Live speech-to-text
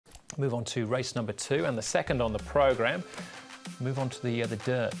Move on to race number 2 and the second on the programme. Move on to the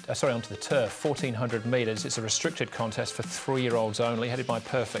onto the turf, 1,400 metres. It's a restricted contest for 3-year-olds only, headed by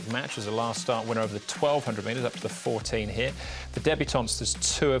Perfect Match as a last start winner over the 1,200 metres, up to the 14 here. The debutants, there's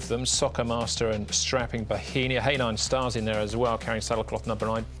 2 of them, Soccer Master and Strapping Bohemia. Hey 9 Stars in there as well, carrying saddlecloth number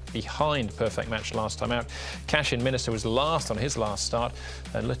 9 behind Perfect Match last time out. Cash-in Minister was last on his last start,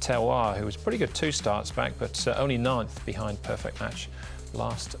 and Le Terroir, who was pretty good 2 starts back, but only 9th behind Perfect Match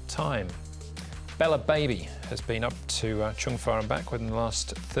last time. Bella Baby has been up to Chung Far and back within the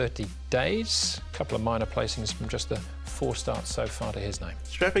last 30 days. A couple of minor placings from just the 4 starts so far to his name.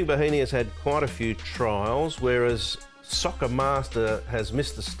 Strapping Bohemia has had quite a few trials, whereas Soccer Master has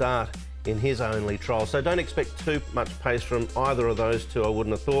missed the start in his only trial. So don't expect too much pace from either of those 2, I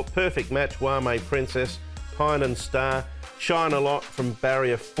wouldn't have thought. Perfect Match, Wame Princess, Hainan Star, Shine a Lot from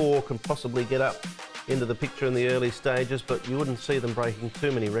Barrier 4 can possibly get up into the picture in the early stages, but you wouldn't see them breaking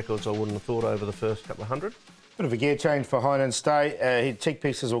too many records, I wouldn't have thought, over the first couple of hundred. Bit of a gear change for Hainan Stay. Cheek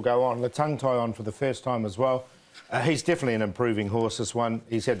pieces will go on. The tongue tie on for the first time as well. He's definitely an improving horse, this one.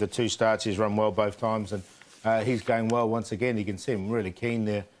 He's had the 2 starts, he's run well both times, and he's going well once again. You can see him really keen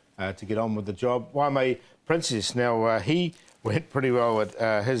there to get on with the job. Wame Princess, now he went pretty well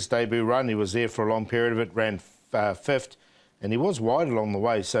at his debut run. He was there for a long period of it, ran 5th, and he was wide along the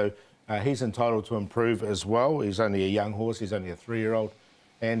way, so he's entitled to improve as well. He's only a young horse, he's only a 3-year-old.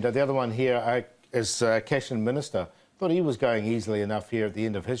 And the other one here is Cash-in Minister. Thought he was going easily enough here at the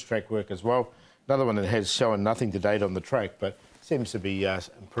end of his track work as well. Another one that has shown nothing to date on the track, but seems to be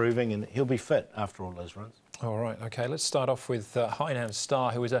improving, and he'll be fit after all those runs. All right, OK, let's start off with Hainan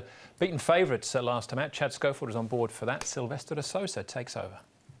Star, who was a beaten favourite last time out. Chad Schofield is on board for that. Sylvester de Sosa takes over.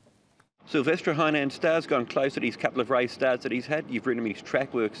 Sylvester, Hainan Star's gone close at his couple of race starts that he's had. You've ridden him his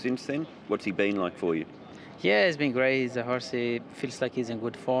track work since then. What's he been like for you? Yeah, it's been great. He's a horse. He feels like he's in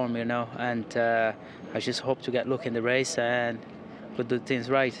good form, you know, and I just hope to get luck in the race and could do things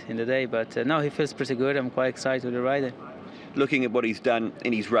right in the day. But no, he feels pretty good. I'm quite excited with the rider. Looking at what he's done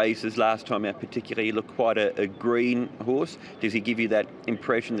in his races last time out particularly, he looked quite a green horse. Does he give you that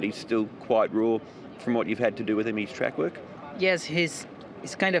impression that he's still quite raw from what you've had to do with him in his track work? Yes, he's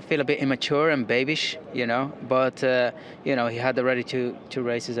kind of feel a bit immature and babyish, you know, but, you know, he had already two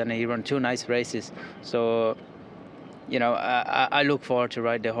races and he ran 2 nice races. So, you know, I look forward to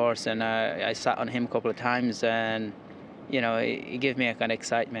ride the horse, and I sat on him a couple of times, and, you know, he gave me a kind of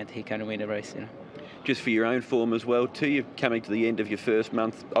excitement he can win the race, you know. Just for your own form as well, too, you're coming to the end of your first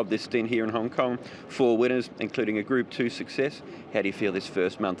month of this stint here in Hong Kong. 4 winners, including a Group 2 success. How do you feel this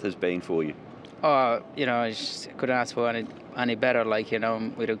first month has been for you? Oh, you know, I just couldn't ask for any better, like, you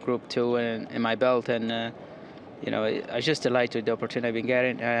know, with a Group 2 in my belt, and, you know, I was just delighted with the opportunity I've been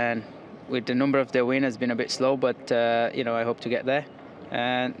getting, and with the number of the winners been a bit slow, but, you know, I hope to get there.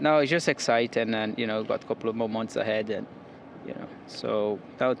 And no, it's just exciting, and, you know, got a couple of more months ahead, and, you know, so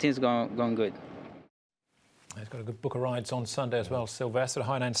now things going good. He's got a good book of rides on Sunday as well, Sylvester,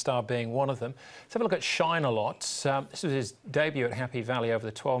 Hainan Star being one of them. Let's have a look at Shine a Lot. This was his debut at Happy Valley over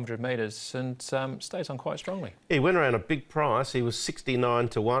the 1,200 metres, and stays on quite strongly. He went around a big price. He was 69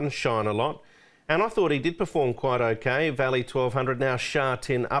 to 1, Shine a Lot. And I thought he did perform quite OK. Valley 1,200, now Sha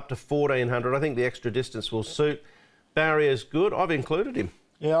Tin up to 1,400. I think the extra distance will suit. Barrier's good. I've included him.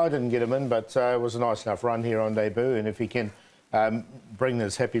 Yeah, I didn't get him in, but it was a nice enough run here on debut, and if he can bring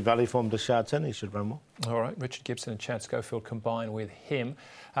this Happy Valley form to Sha Tin, he should run well. All right, Richard Gibson and Chad Schofield combine with him.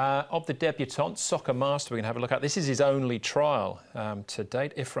 Of the debutants, Soccer Master, we're going to have a look at. This is his only trial to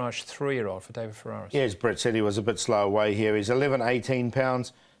date. Ifraj 3-year-old for David Ferraris. Yeah, as Brett said, he was a bit slow away here. He's 11, 18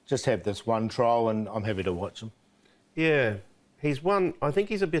 pounds. Just had this one trial, and I'm happy to watch him. Yeah, he's one. I think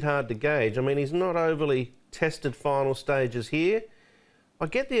he's a bit hard to gauge. I mean, he's not overly tested final stages here. I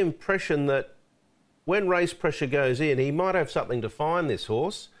get the impression that when race pressure goes in, he might have something to find, this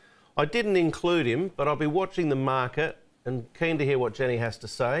horse. I didn't include him, but I'll be watching the market and keen to hear what Jenny has to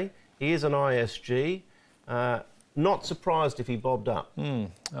say. He is an ISG. Not surprised if he bobbed up. I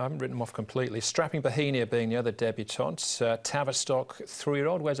haven't written him off completely. Strapping Bohemia being the other debutant. Tavistock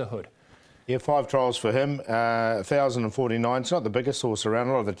 3-year-old. Where's a hood? Yeah, 5 trials for him. 1,049. It's not the biggest horse around.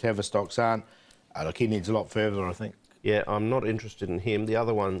 A lot of the Tavistocks aren't. Look, he needs a lot further, I think. Yeah, I'm not interested in him. The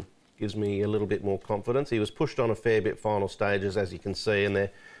other one gives me a little bit more confidence. He was pushed on a fair bit final stages, as you can see, and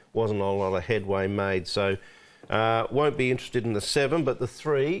there wasn't a lot of headway made. So won't be interested in the 7, but the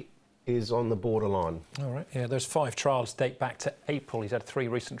 3 is on the borderline. All right, yeah, those 5 trials date back to April. He's had 3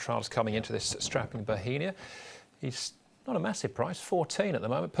 recent trials coming into this Strapping Bohemia. He's not a massive price, 14 at the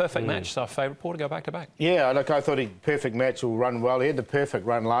moment. Perfect Match is our favourite. Paul to go back to back. Yeah, look, I thought Perfect Match will run well. He had the perfect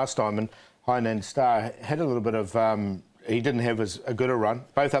run last time, and Hainan Star had a little bit of he didn't have a good a run.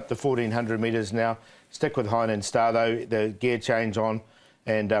 Both up to 1,400 metres now. Stick with Hainan Star, though. The gear change on.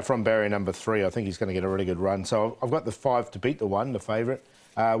 And from barrier number 3, I think he's going to get a really good run. So I've got the 5 to beat the 1, the favourite.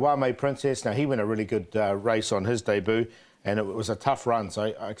 Wame Princess, now he went a really good race on his debut. And it was a tough run,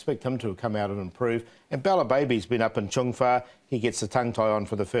 so I expect him to come out and improve. And Bella Baby's been up in Chung Fa. He gets the tongue tie on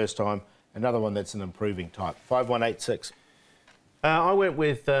for the first time. Another one that's an improving type. 5-1-8-6. I went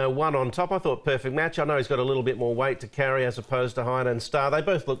with 1 on top. I thought perfect match. I know he's got a little bit more weight to carry as opposed to Hainan Star. They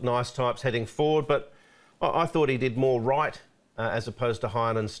both look nice types heading forward, but I thought he did more right as opposed to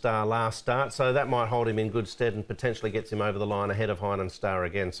Hainan Star last start. So that might hold him in good stead and potentially gets him over the line ahead of Hainan Star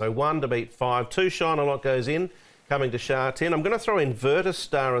again. So 1 to beat 5. 2 Shine a Lot goes in. Coming to Sha Tin. I'm going to throw in Virtus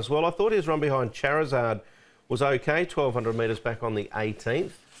Star as well. I thought his run behind Charizard was okay, 1,200 metres back on the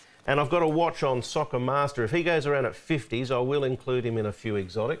 18th. And I've got a watch on Soccer Master. If he goes around at 50s, I will include him in a few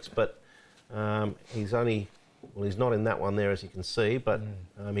exotics, but he's not in that one there, as you can see, but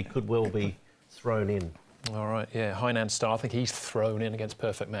he could well be thrown in. All right, yeah, Hainan Star, I think he's thrown in against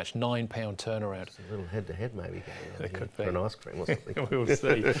perfect match. £9 turnaround. It's a little head-to-head maybe. It could be. For an ice cream or something. We'll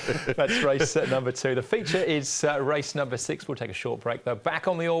see. That's race number 2. The feature is race number 6. We'll take a short break, though. Back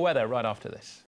on the all-weather right after this.